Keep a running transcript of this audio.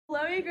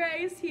Zoe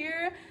Grace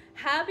here.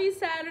 Happy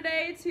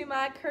Saturday to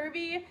my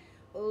curvy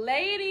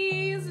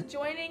ladies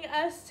joining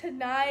us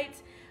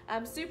tonight.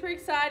 I'm super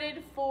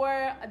excited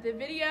for the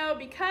video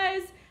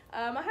because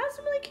I have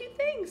some really cute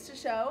things to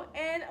show,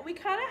 and we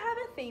kind of have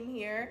a theme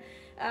here.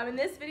 In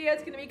this video,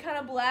 it's going to be kind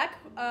of black,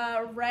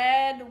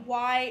 red,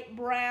 white,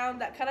 brown,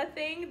 that kind of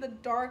thing. The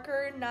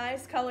darker,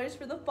 nice colors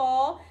for the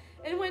fall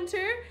and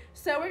winter.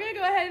 So we're going to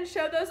go ahead and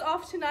show those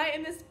off tonight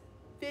in this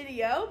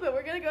video, but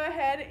we're going to go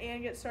ahead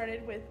and get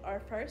started with our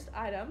first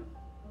item,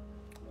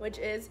 which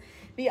is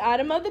the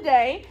item of the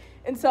day.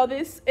 And so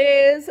this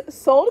is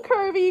Sold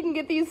Curvy. You can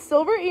get these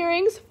silver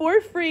earrings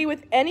for free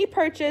with any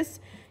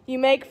purchase you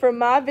make from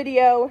my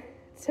video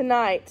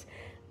tonight.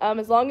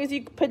 As long as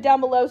you put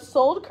down below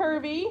Sold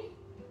Curvy,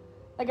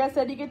 like I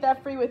said, you get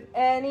that free with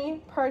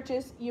any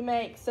purchase you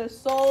make. So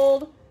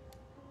Sold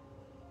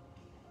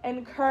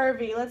and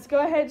Curvy. Let's go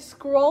ahead and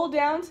scroll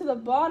down to the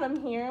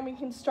bottom here, and we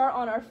can start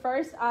on our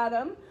first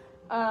item,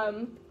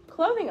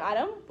 clothing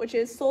item, which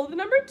is Sold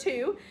number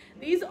 2.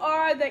 These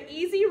are the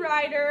Easy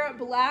Rider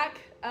black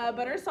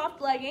butter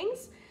soft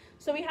leggings.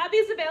 So we have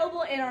these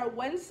available in our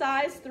one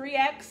size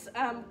 3X.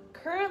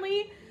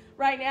 Currently,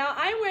 right now,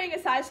 I'm wearing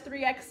a size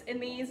 3X in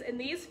these, and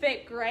these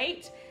fit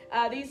great.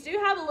 These do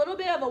have a little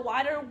bit of a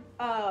wider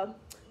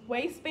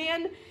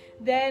waistband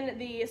than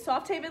the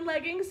Soft Haven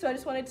leggings, so I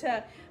just wanted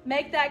to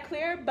make that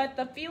clear, but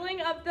the feeling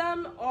of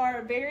them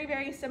are very,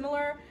 very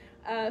similar.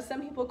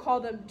 Some people call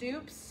them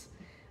dupes.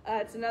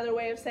 It's another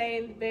way of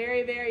saying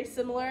very, very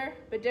similar,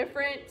 but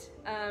different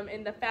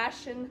in the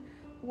fashion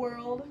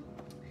world.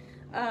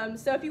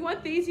 So if you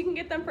want these, you can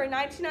get them for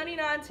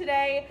 $19.99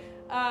 today.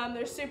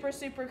 They're super,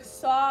 super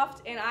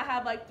soft, and I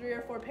have like 3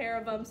 or 4 pair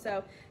of them,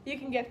 so you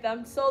can get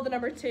them. Sold the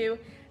number 2,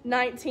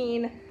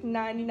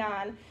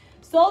 $19.99.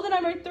 Sold the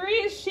number 3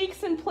 is Chic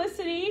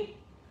Simplicity.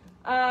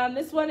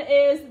 This one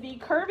is the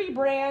Curvy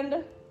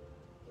brand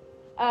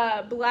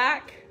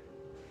black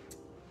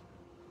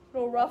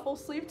little ruffle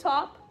sleeve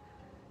top.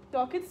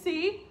 Y'all can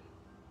see.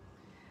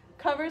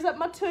 Covers up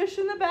my tush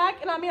in the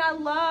back, and I mean, I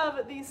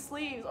love these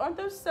sleeves. Aren't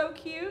those so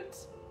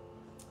cute?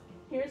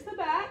 Here's the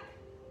back.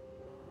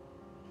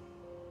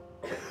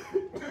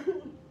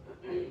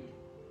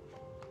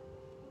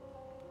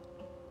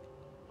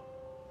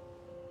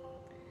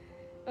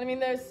 I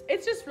mean,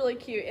 it's just really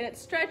cute, and it's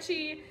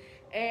stretchy,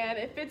 and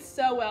it fits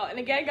so well. And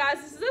again,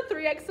 guys, this is a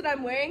 3X that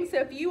I'm wearing, so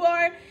if you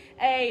are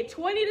a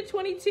 20 to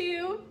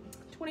 22,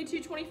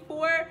 22,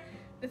 24,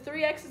 the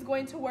 3X is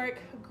going to work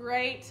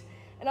great.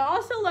 And I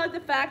also love the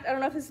fact, I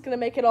don't know if this is going to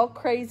make it all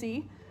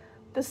crazy,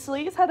 the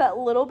sleeves have that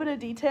little bit of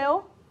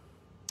detail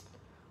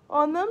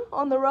on them,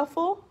 on the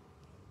ruffle,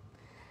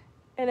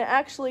 and it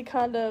actually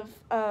kind of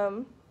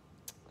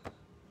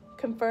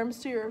confirms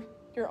to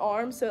your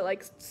arm, so it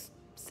like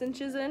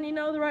cinches in, you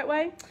know, the right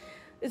way.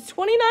 It's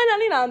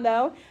 $29.99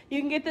 though. You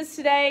can get this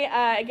today,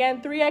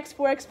 again, 3X,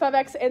 4X,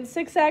 5X, and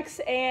 6X,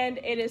 and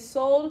it is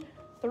sold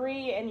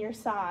 3 in your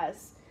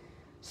size.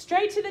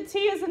 Straight to the T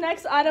is the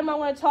next item I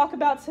want to talk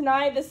about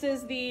tonight. This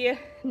is the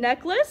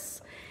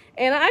necklace,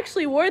 and I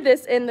actually wore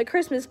this in the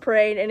Christmas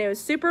parade, and it was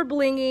super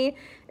blingy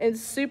and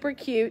super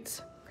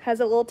cute. Has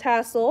a little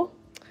tassel,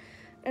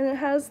 and it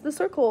has the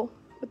circle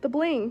with the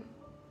bling.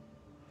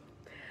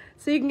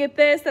 So you can get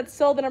this. That's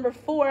sold the number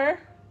 4,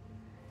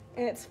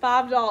 and it's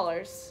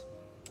 $5.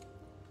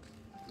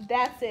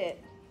 That's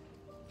it.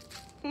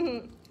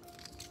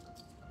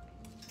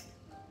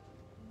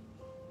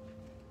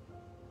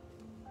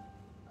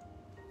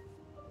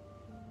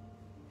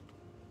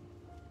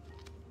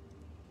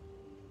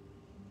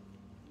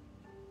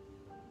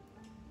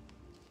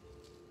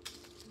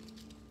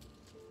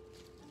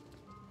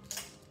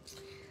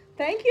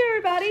 Thank you,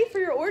 everybody, for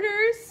your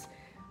orders.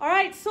 All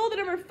right, sold at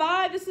number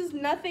 5. This is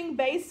Nothing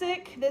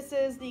Basic. This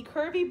is the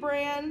Curvy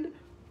brand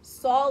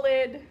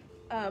solid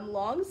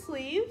long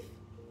sleeve.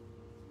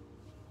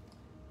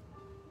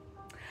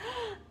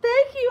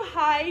 Thank you,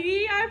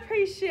 Heidi. I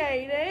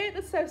appreciate it.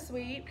 That's so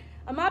sweet.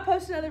 I might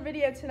post another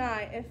video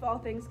tonight if all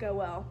things go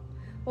well.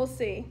 We'll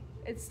see.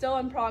 It's still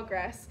in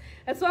progress.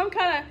 That's why I'm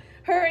kind of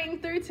hurrying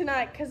through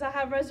tonight, because I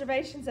have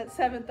reservations at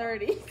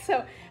 7:30.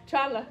 So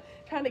trying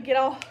to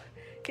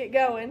get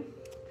going.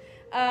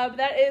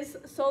 That is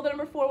sold at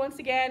number 4 once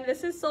again.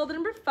 This is sold at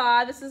number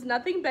 5. This is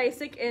Nothing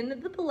Basic in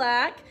the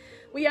black.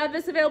 We have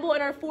this available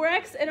in our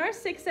 4X and our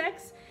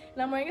 6X,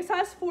 and I'm wearing a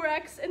size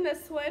 4X in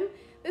this one.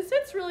 This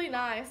fits really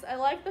nice. I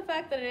like the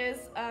fact that it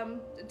is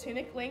a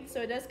tunic length,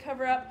 so it does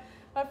cover up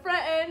my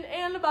front end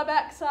and my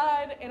back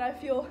side, and I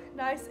feel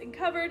nice and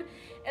covered.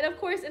 And of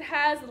course, it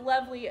has a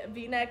lovely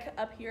V-neck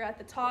up here at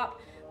the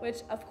top,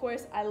 which of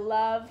course I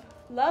love,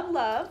 love,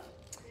 love.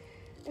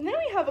 And then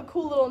we have a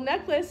cool little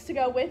necklace to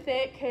go with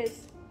it,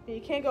 because you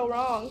can't go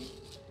wrong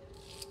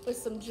with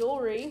some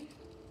jewelry.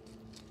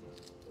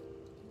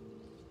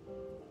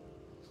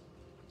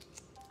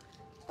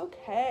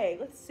 Okay,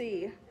 let's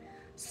see.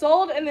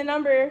 Sold in the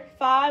number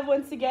 5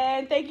 once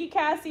again. Thank you,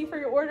 Cassie, for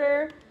your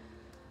order.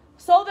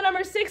 Sold the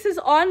number 6 is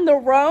On the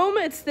Roam.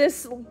 It's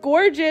this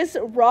gorgeous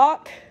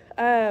rock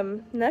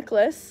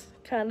necklace,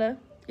 kind of,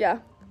 yeah,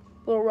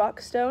 little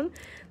rock stone.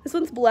 This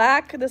one's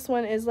black, this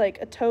one is like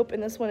a taupe,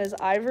 and this one is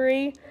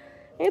ivory.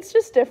 It's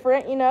just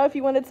different, you know, if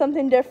you wanted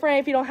something different,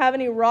 if you don't have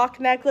any rock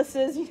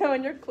necklaces, you know,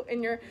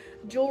 in your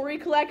jewelry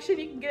collection,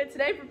 you can get it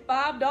today for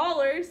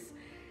 $5.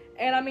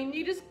 And I mean,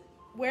 you just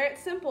wear it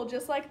simple,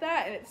 just like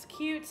that, and it's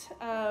cute,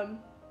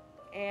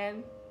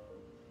 and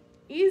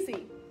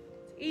easy.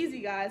 It's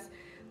easy, guys.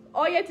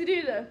 All you have to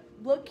do to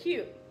look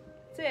cute.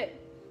 That's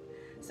it.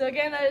 So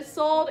again, that is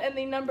sold in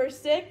the number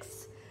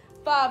 6,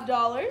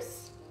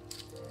 $5.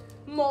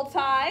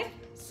 Multi,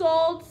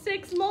 sold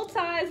 6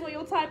 multis, what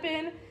you'll type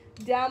in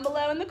down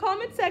below in the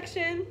comment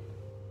section.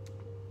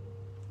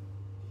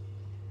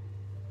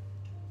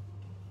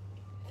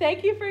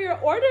 Thank you for your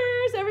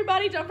orders,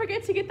 everybody. Don't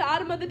forget to get the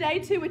item of the day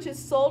too, which is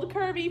sold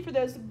Curvy, for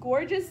those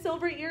gorgeous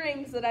silver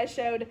earrings that I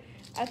showed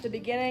at the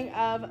beginning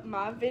of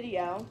my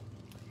video.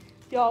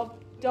 If y'all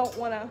don't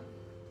want to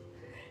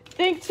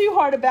think too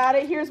hard about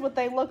it, here's what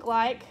they look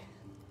like.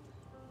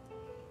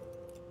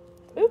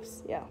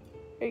 Oops, yeah,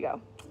 here you go.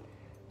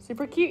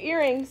 Super cute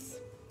earrings.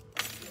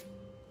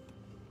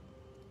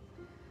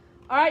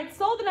 All right,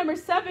 sold the number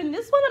 7.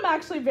 This one I'm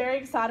actually very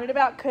excited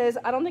about because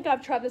I don't think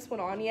I've tried this one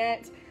on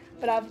yet,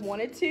 but I've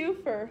wanted to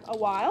for a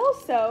while.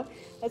 So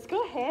let's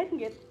go ahead and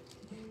get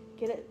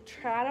it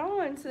tried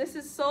on. So this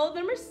is sold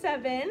number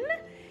 7,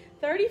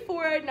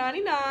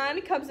 $34.99.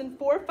 It comes in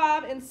 4,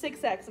 5, and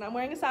 6X, and I'm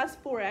wearing a size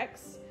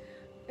 4X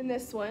in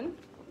this one.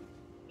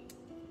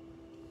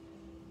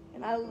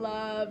 And I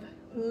love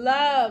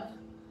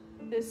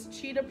this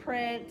cheetah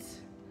print.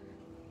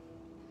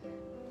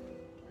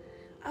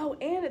 Oh,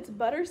 and it's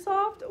butter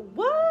soft.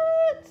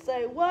 What?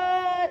 Say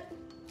what?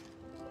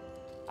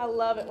 I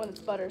love it when it's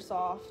butter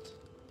soft,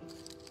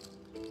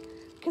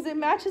 because it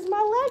matches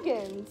my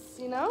leggings,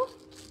 you know?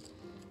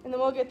 And then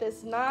we'll get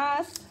this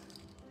nice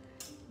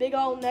big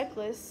old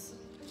necklace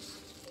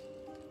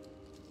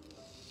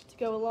to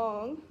go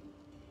along.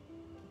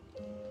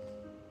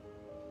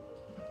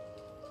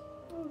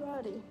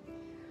 Alrighty.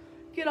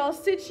 Get all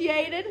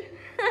situated.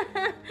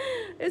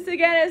 This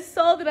again is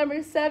sold. The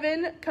number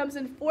 7 comes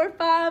in 4,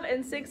 5,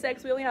 and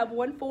 6X. We only have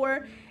 1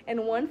 4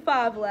 and 1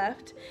 5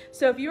 left.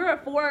 So if you're a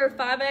 4 or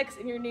 5X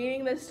and you're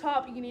needing this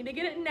top, you need to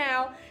get it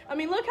now. I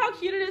mean, look how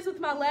cute it is with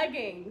my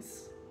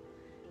leggings.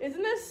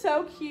 Isn't this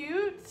so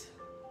cute?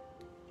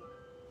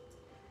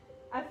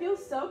 I feel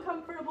so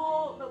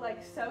comfortable, but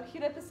like so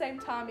cute at the same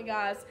time, you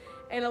guys.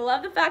 And I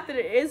love the fact that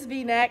it is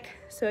V-neck,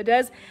 so it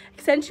does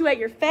accentuate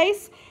your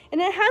face.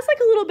 And it has like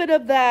a little bit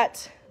of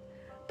that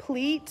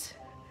pleat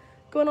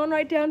going on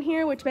right down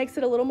here, which makes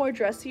it a little more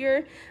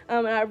dressier.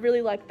 And I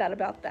really like that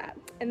about that.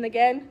 And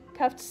again,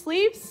 cuffed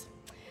sleeves.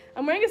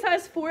 I'm wearing a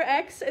size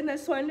 4X in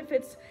this one. If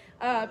it's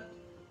rather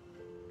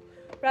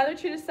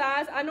true to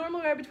size, I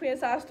normally wear between a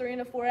size 3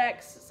 and a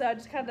 4X, so it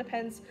just kind of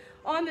depends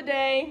on the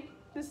day.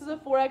 This is a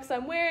 4X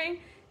I'm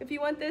wearing. If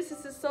you want this,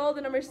 this is sold.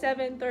 The number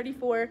 7,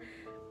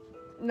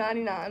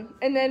 $34.99.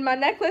 And then my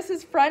necklace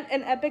is front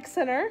and epic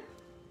center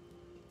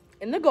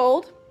in the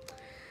gold,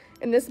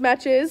 and this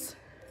matches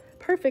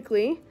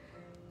perfectly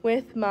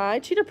with my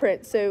cheetah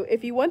print. So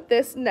if you want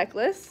this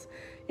necklace,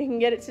 you can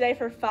get it today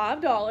for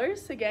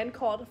 $5. Again,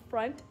 called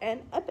front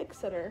and epic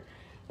center.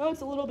 Oh,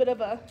 it's a little bit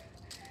of a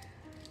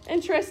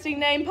interesting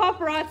name.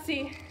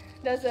 Paparazzi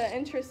does an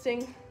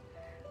interesting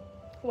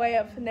way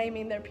of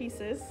naming their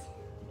pieces.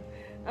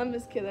 I'm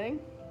just kidding.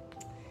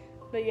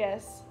 But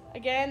yes,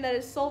 again, that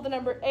is sold the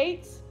number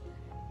 8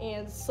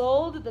 and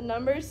sold the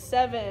number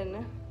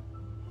 7.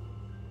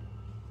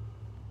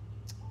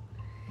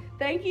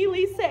 Thank you,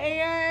 Lisa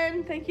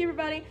Ann. Thank you,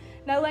 everybody.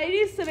 Now,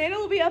 ladies, Savannah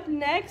will be up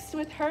next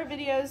with her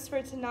videos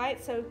for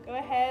tonight, so go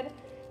ahead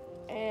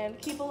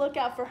and keep a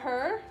lookout for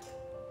her.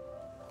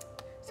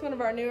 It's one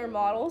of our newer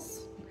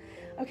models.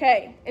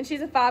 Okay, and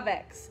she's a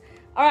 5X.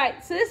 All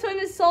right, so this one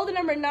is sold at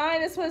number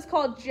 9. This one is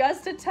called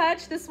Just a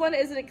Touch. This one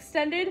is an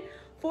extended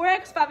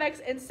 4X,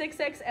 5X, and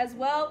 6X as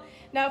well.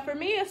 Now, for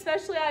me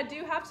especially, I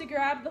do have to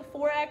grab the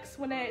 4X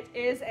when it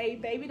is a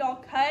baby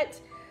doll cut.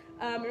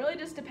 It really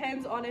just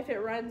depends on if it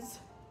runs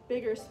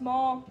big or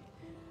small.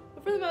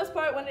 But for the most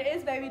part, when it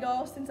is baby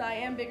doll, since I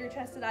am bigger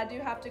chested, I do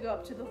have to go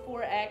up to the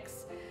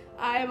 4X.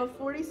 I am a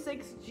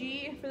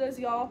 46G, for those of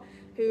y'all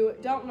who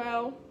don't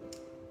know.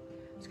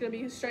 Just gonna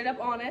be straight up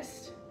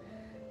honest.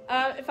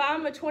 If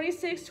I'm a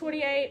 26,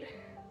 28,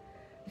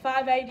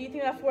 5A, do you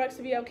think that 4X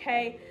would be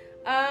okay?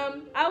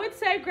 I would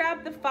say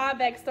grab the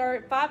 5X.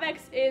 Our 5X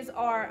is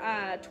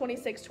our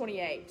 26,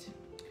 28.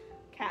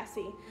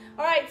 Cassie.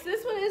 All right, so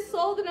this one is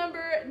sold the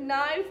number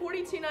 9,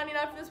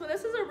 $42.99 for this one.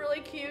 This is a really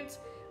cute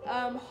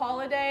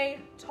holiday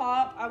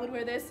top. I would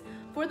wear this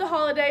for the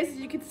holidays. As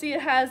you can see,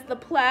 it has the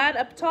plaid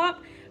up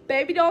top,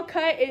 baby doll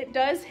cut. It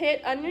does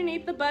hit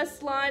underneath the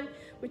bust line,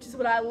 which is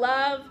what I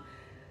love.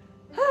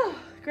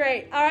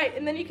 Great. All right,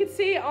 and then you can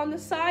see on the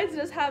sides, it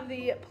does have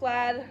the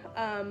plaid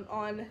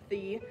on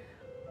the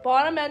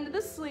bottom end of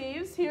the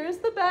sleeves. Here's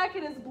the back.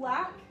 It is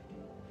black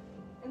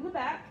in the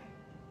back.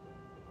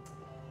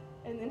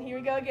 And then here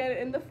we go again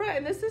in the front.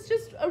 And this is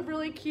just a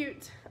really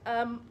cute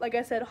like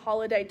I said,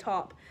 holiday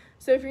top.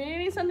 So if you're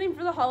needing something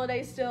for the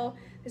holidays still,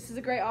 this is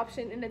a great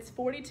option, and it's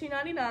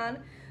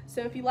 $42.99.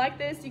 So if you like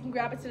this, you can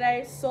grab it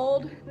today.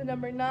 Sold the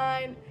number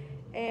 9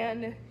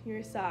 and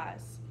your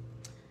size.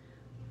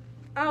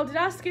 Oh, did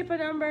I skip a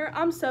number?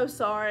 I'm so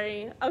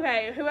sorry.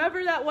 Okay,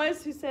 whoever that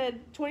was who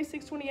said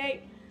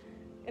 2628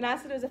 and I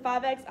said it was a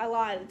 5X, I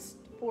lied. It's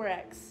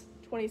 4X,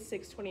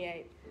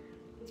 2628.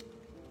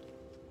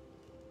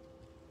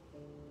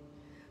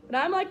 But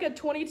I'm like a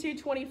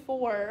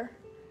 2224,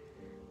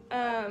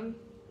 and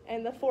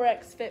the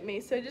 4X fit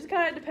me. So it just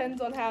kind of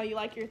depends on how you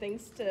like your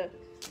things to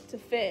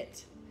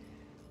fit.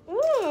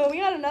 Ooh, we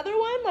got another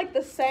one, like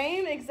the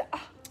same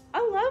exact.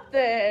 I love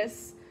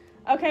this.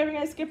 Okay, we're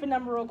gonna skip a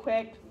number real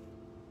quick.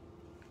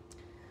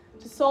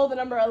 Just sold the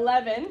number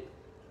 11.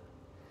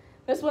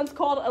 This one's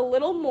called A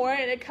Little More,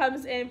 and it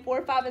comes in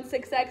 4, 5, and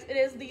 6X. It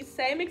is the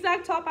same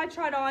exact top I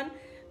tried on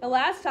the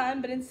last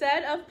time, but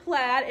instead of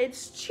plaid,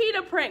 it's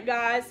cheetah print,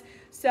 guys.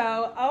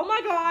 So, oh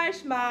my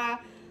gosh, my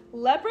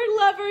leopard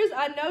lovers,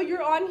 I know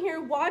you're on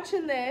here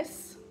watching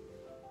this.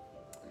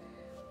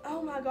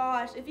 Oh my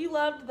gosh, if you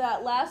loved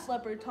that last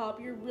leopard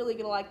top, you're really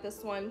gonna like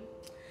this one.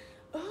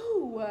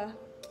 Oh,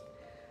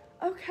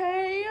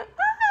 okay.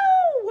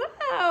 Oh,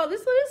 wow,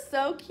 this one is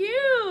so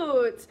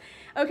cute.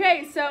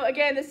 Okay, so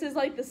again, this is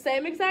like the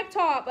same exact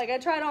top like I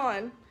tried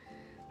on,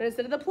 but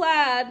instead of the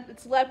plaid,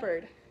 it's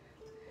leopard.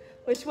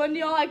 Which one do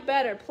y'all like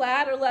better,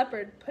 plaid or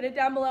leopard? Put it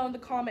down below in the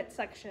comment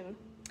section,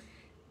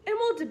 and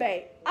we'll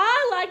debate.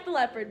 I like the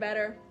leopard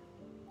better.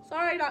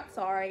 Sorry, not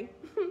sorry.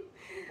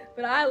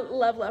 But I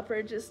love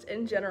leopard just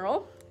in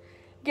general.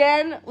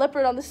 Again,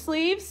 leopard on the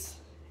sleeves,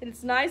 and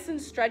it's nice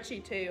and stretchy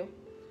too.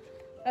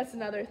 That's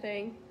another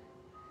thing.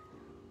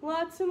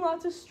 Lots and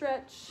lots of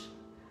stretch.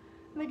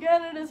 And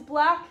again, it is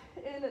black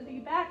in the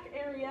back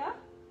area.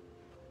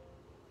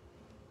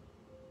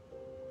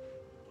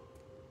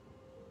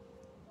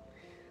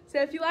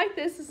 So if you like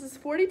this, this is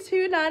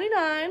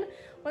 $42.99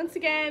 once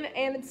again,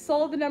 and it's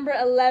sold the number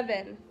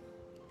 11.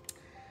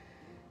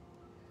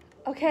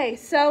 Okay,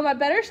 so my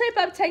Better Shape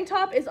Up tank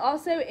top is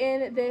also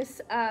in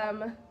this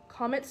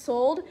comment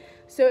sold.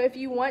 So if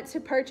you want to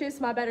purchase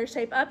my Better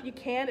Shape Up, you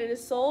can. It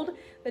is sold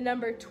the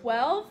number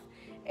 12.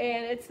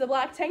 And it's the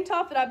black tank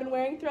top that I've been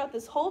wearing throughout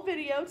this whole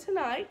video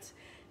tonight.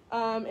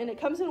 And it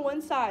comes in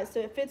one size. So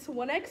it fits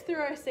 1X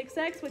through our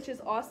 6X, which is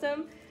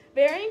awesome.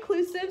 Very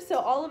inclusive, so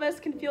all of us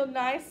can feel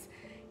nice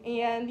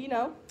and, you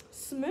know,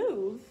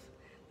 smooth.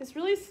 This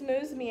really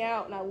smooths me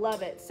out, and I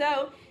love it.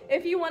 So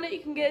if you want it, you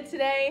can get it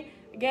today.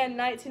 Again,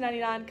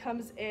 $19.99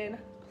 comes in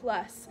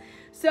plus.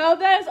 So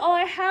that is all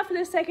I have for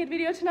this second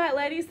video tonight,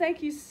 ladies.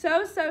 Thank you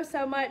so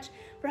much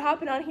for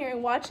hopping on here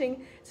and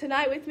watching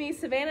tonight with me.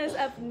 Savannah's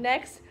up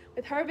next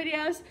with her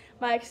videos.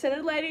 My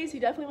extended ladies, you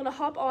definitely want to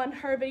hop on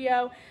her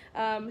video.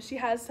 She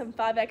has some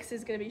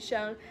 5X's going to be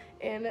shown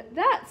in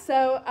that.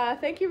 So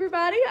thank you,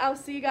 everybody. I'll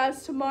see you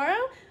guys tomorrow.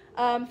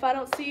 If I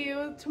don't see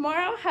you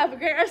tomorrow, have a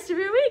great rest of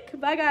your week.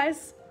 Bye,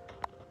 guys.